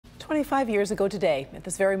25 years ago today, at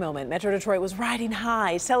this very moment, Metro Detroit was riding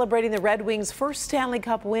high, celebrating the Red Wings' first Stanley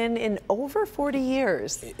Cup win in over 40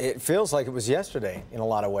 years. It feels like it was yesterday in a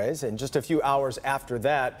lot of ways, and just a few hours after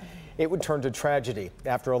that, it would turn to tragedy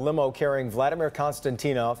after a limo carrying Vladimir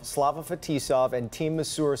Konstantinov, Slava Fetisov, and team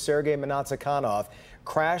masseur Sergei Konstantinov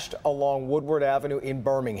crashed along Woodward Avenue in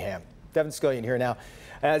Birmingham. Devin Scullion here now.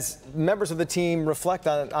 As members of the team reflect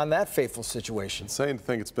on that fateful situation. Insane to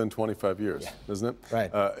think it's been 25 years, isn't it?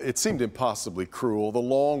 Right. It seemed impossibly cruel. The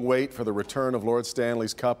long wait for the return of Lord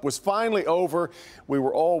Stanley's Cup was finally over. We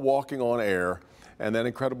were all walking on air, and that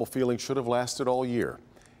incredible feeling should have lasted all year.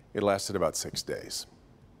 It lasted about 6 days.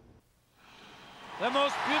 The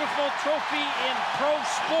most beautiful trophy in pro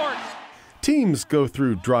sports. Teams go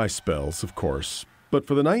through dry spells, of course, but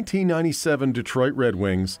for the 1997 Detroit Red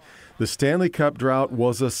Wings, the Stanley Cup drought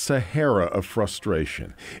was a Sahara of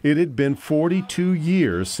frustration. It had been 42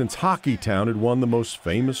 years since Hockeytown had won the most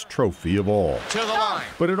famous trophy of all. To the line.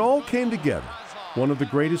 But it all came together. One of the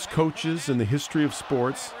greatest coaches in the history of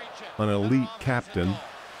sports, an elite captain,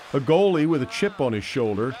 a goalie with a chip on his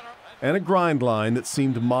shoulder, and a grind line that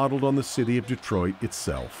seemed modeled on the city of Detroit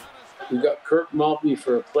itself. We got Kirk Maltby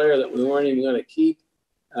for a player that we weren't even going to keep.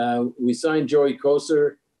 We signed Joey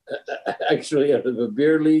Koser, actually out of a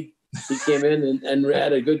beer league. He came in and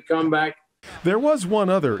had a good comeback. There was one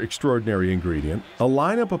other extraordinary ingredient, a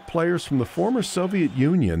lineup of players from the former Soviet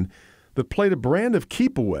Union that played a brand of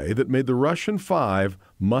keep-away that made the Russian Five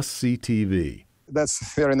must-see TV. That's a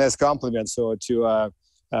very nice compliment to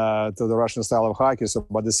the Russian style of hockey. So,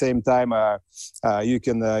 but at the same time, you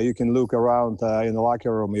can look around in the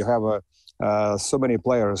locker room. You have so many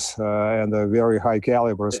players and very high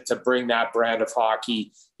calibers. To bring that brand of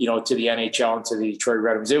hockey, to the NHL and to the Detroit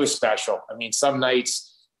Red Wings, it was special. I mean, some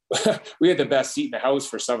nights we had the best seat in the house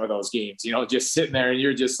for some of those games. Just sitting there and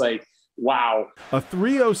you're just like, wow. A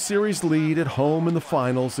 3-0 series lead at home in the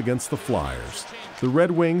finals against the Flyers. The Red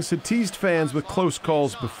Wings had teased fans with close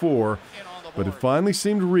calls before, but it finally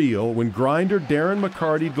seemed real when grinder Darren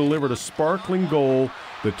McCarty delivered a sparkling goal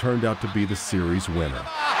that turned out to be the series winner.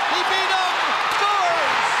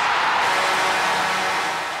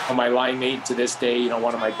 My line mate to this day,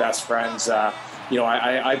 one of my best friends, I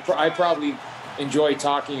probably enjoy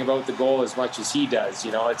talking about the goal as much as he does.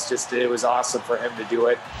 It was awesome for him to do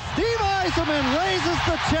it. Steve Yzerman raises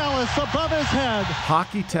the chalice above his head.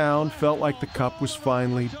 Hockeytown felt like the cup was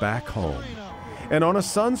finally back home. And on a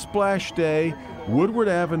sun-splashed day, Woodward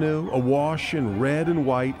Avenue awash in red and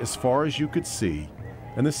white as far as you could see,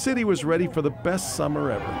 and the city was ready for the best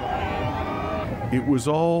summer ever. It was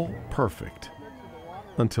all perfect.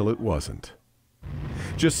 Until it wasn't.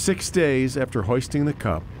 Just 6 days after hoisting the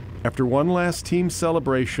cup, after one last team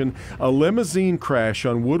celebration, a limousine crash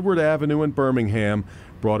on Woodward Avenue in Birmingham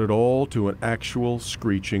brought it all to an actual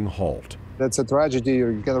screeching halt. That's a tragedy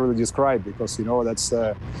you can't really describe because, that's,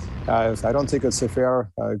 I don't think it's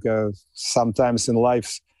fair sometimes in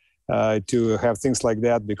life to have things like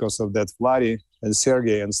that because of that Vladdy and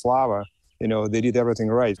Sergei and Slava, they did everything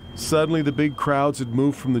right. Suddenly the big crowds had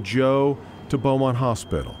moved from the Joe to Beaumont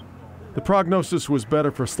Hospital. The prognosis was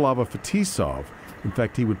better for Slava Fetisov. In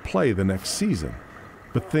fact, he would play the next season.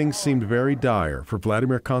 But things seemed very dire for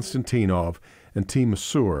Vladimir Konstantinov and team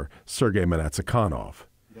masseur Sergei Konstantinov.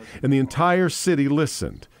 And the entire city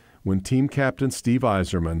listened when team captain Steve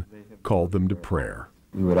Yzerman called them to prayer.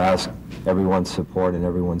 We would ask everyone's support and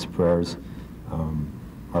everyone's prayers.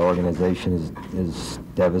 Our organization is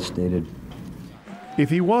devastated. If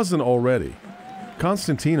he wasn't already,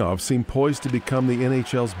 Konstantinov seemed poised to become the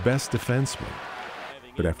NHL's best defenseman.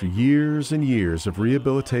 But after years and years of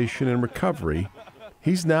rehabilitation and recovery,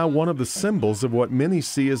 he's now one of the symbols of what many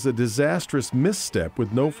see as a disastrous misstep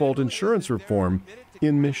with no-fault insurance reform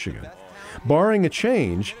in Michigan. Barring a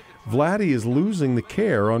change, Vladdy is losing the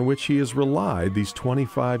care on which he has relied these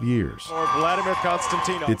 25 years. Vladimir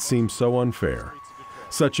Konstantinov. It seems so unfair.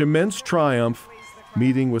 Such immense triumph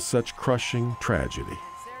meeting with such crushing tragedy.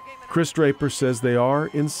 Chris Draper says they are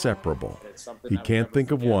inseparable. He can't think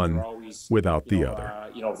of one without the other.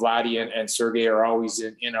 Vladdy and Sergei are always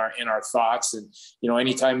in our thoughts. And,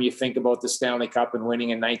 anytime you think about the Stanley Cup and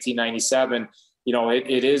winning in 1997,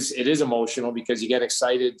 it is emotional because you get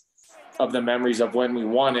excited of the memories of when we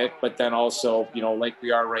won it. But then also, like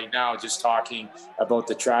we are right now, just talking about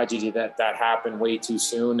the tragedy that happened way too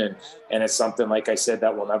soon. And it's something, like I said,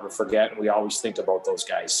 that we'll never forget. And we always think about those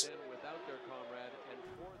guys.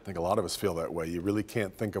 I think a lot of us feel that way. You really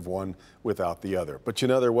can't think of one without the other. But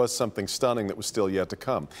there was something stunning that was still yet to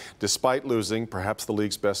come. Despite losing perhaps the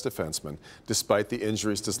league's best defenseman, despite the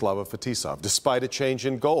injuries to Slava Fetisov, despite a change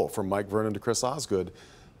in goal from Mike Vernon to Chris Osgood,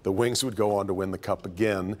 The Wings would go on to win the Cup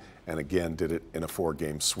again, and again did it in a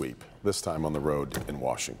 4-game sweep, this time on the road in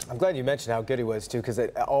Washington. I'm glad you mentioned how good he was, too, because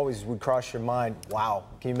it always would cross your mind, wow,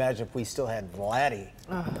 can you imagine if we still had Vladdy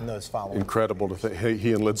in those following? Incredible to think,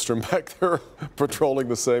 he and Lidstrom back there patrolling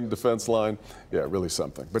the same defense line. Yeah, really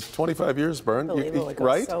something. But 25 years, Bern,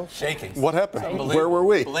 right? So shaking. What happened? Unbelievable. Where were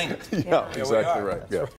we? Blinked. Yeah, exactly right. Yeah.